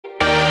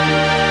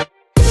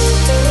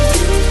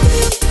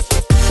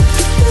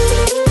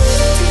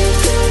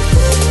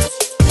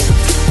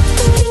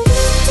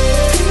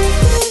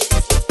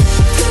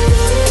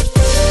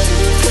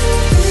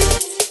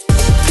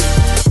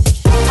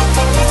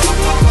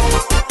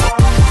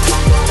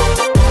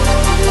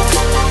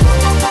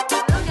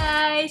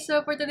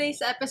So for today's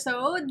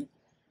episode,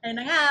 ayun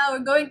na nga,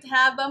 we're going to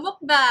have a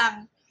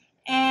mukbang.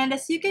 And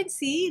as you can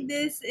see,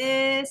 this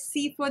is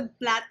seafood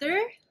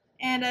platter.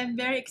 And I'm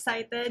very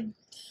excited.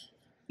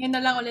 Ngayon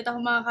na lang ulit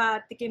ako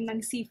makakatikim ng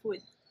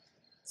seafood.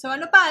 So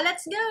ano pa,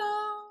 let's go!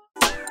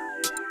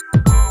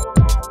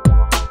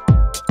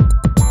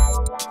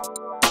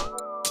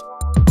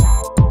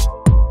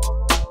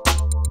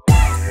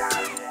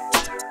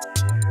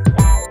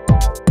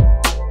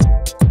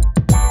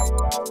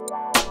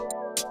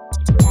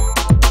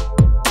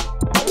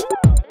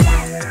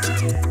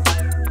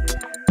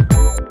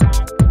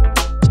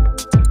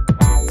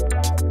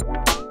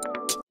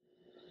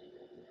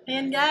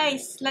 Ayan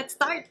guys, let's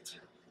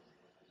start!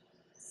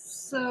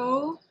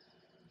 So,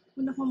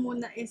 una ko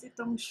muna is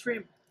itong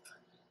shrimp.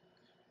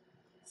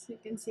 So you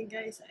can see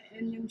guys,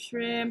 ayan yung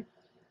shrimp.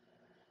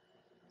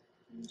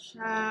 Ayan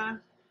siya.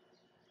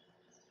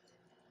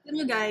 Alam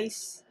nyo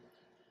guys,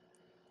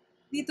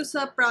 dito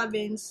sa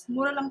province,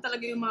 mura lang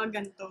talaga yung mga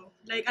ganito.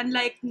 Like,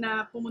 unlike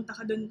na pumunta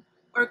ka dun,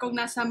 or kung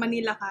nasa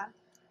Manila ka,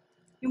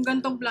 yung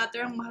gantong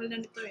platter, ang mahal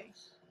na nito eh.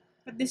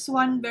 But this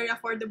one, very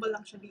affordable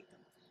lang siya dito.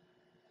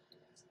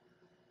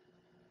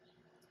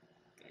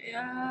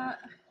 Kaya,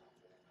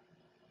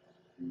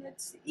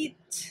 let's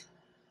eat.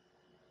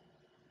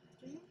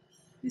 Okay.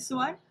 This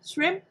one,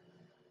 shrimp.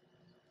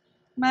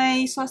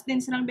 May sauce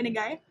din silang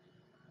binigay.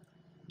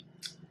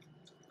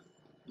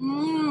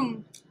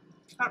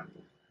 Sarap.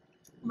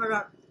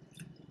 Marap.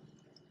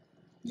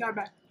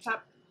 Grabe.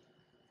 Sarap.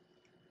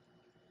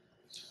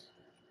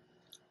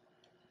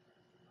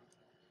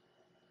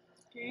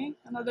 Okay,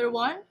 another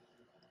one.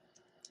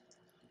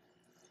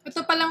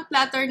 Ito palang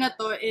platter na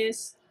to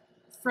is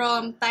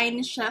from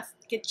Tiny Chef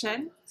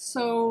Kitchen.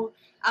 So,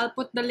 I'll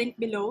put the link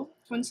below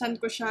kung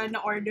saan ko siya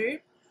na-order.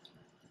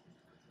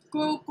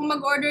 Kung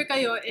mag-order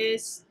kayo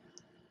is,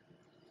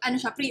 ano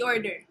siya,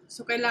 pre-order.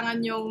 So,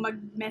 kailangan yung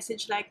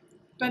mag-message like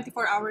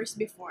 24 hours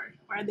before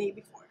or a day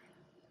before.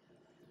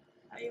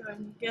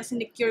 Ayun. Kaya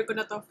sinecure ko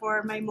na to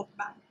for my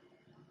mukbang.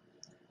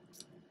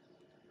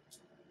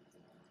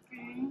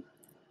 Okay.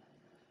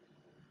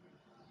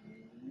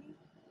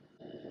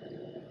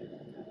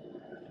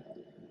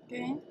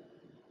 Okay.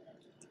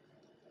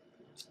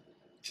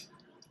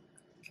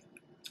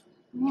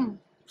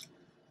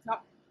 Yep.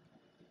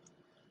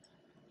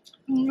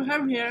 We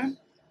have here,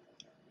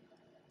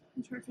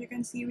 I'm sure if you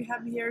can see, we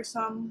have here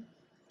some,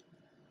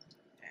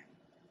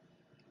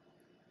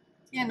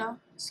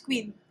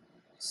 squid.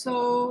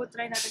 So,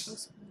 try natin itong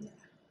squid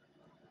nila.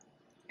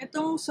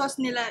 Itong sauce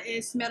nila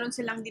is, meron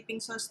silang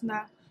dipping sauce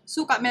na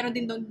suka, meron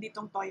din doon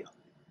ditong toyo.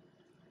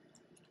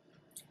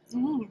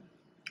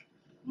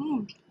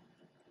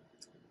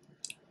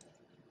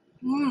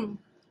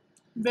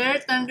 Very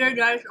tender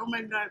guys, oh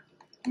my god.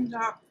 Ang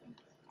sarap.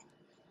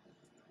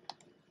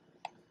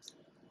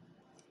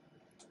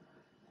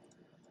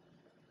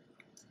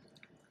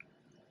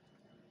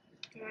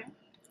 Okay.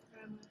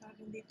 Kaya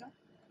natin dito.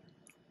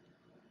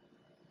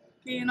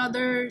 Okay,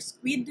 another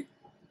squid.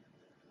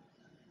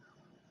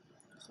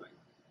 Sorry.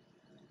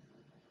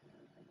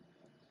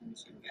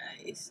 So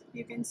guys,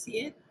 you can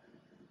see it.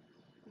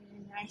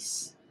 Very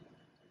nice.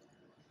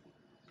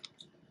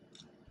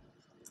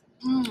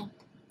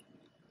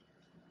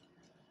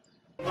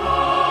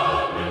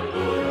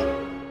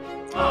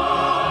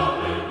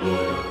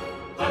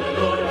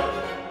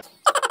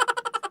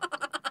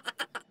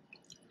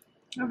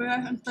 Grabe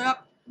guys, ang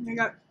sarap. Oh my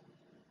god.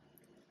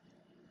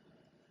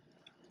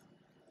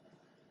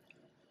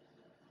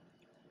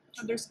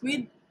 Other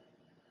squid.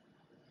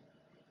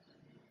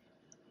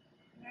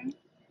 Okay.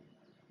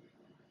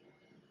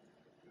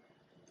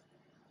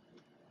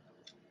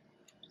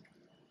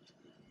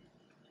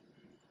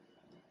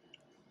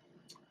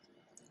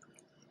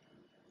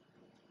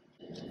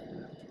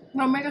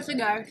 Mamay kasi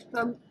guys,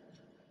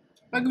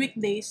 pag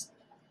weekdays,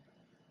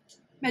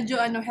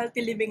 medyo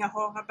healthy living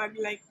ako kapag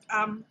like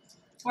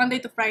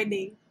Monday to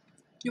Friday,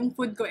 yung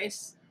food ko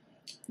is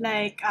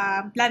like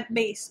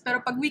plant-based.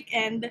 Pero pag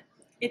weekend,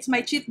 it's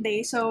my cheat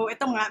day. So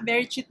ito nga,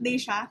 very cheat day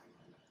siya.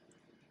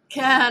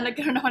 Kaya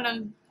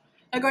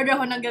nag-order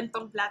ako ng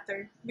ganitong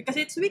platter. Because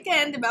it's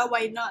weekend, diba?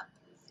 Why not?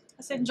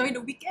 Let's enjoy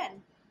the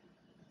weekend.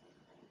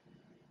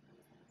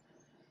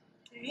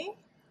 Okay.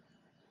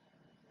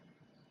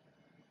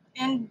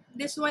 And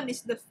this one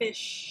is the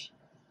fish.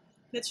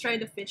 Let's try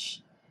the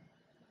fish.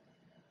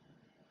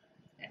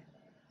 Okay.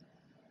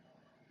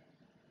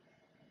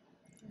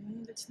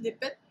 Let's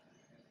dip it.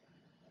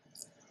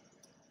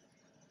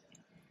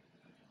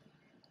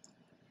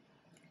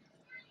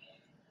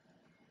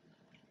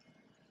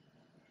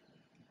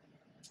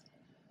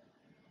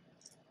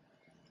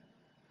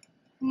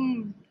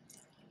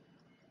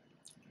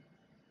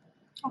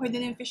 Okay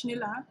din yung fish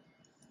nila.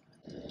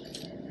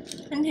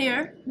 And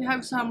here, we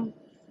have some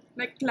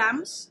like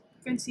clams.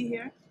 You can see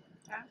here.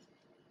 Yeah.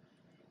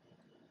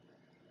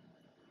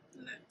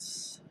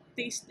 Let's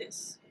taste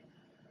this.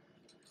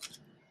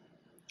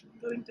 I'm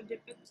going to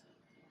dip it.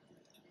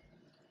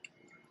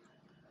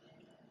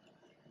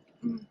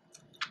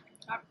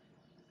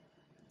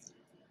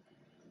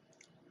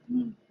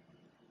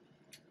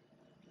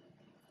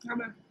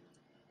 Grabe.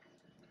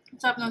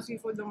 Sarap ng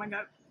seafood, oh my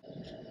god.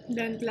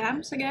 Then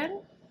clams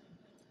again.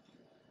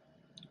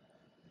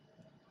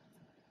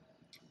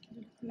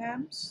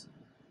 Clams.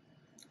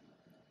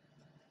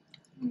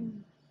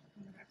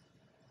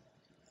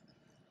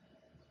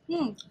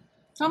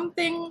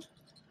 Something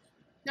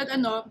that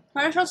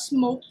parang siya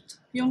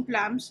smoked yung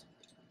clams.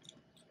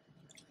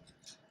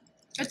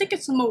 I think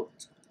it's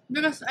smoked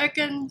because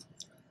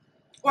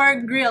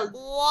or grilled.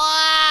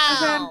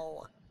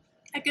 Wow!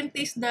 I can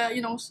taste the,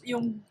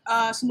 yung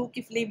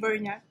smoky flavor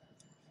niya.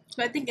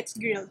 So I think it's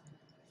grilled.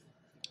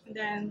 And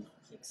then,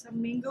 take some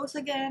mangoes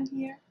again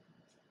here.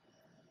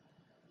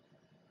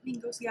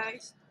 Mangoes,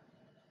 guys.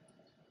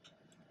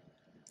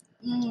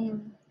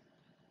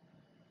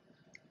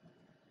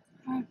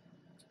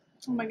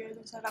 Oh my god,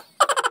 ang sarap.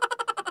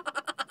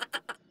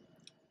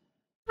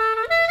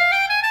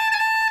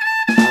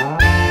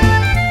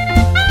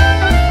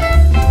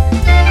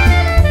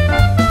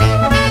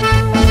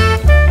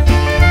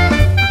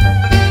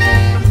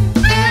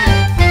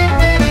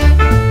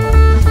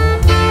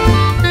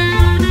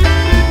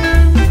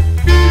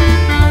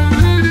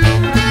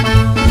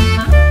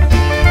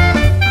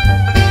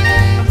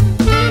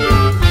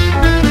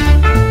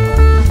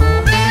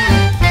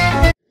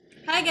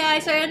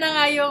 So yun na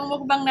nga yung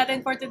mukbang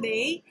natin for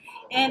today.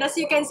 And as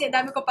you can see,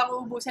 dami ko pang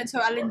uubusan, so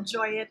I'll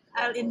enjoy it.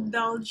 I'll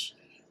indulge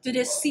to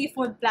this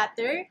seafood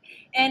platter.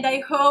 And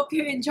I hope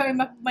you enjoy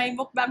my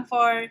mukbang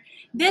for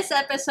this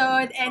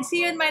episode. And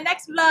see you in my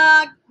next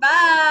vlog.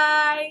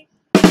 Bye!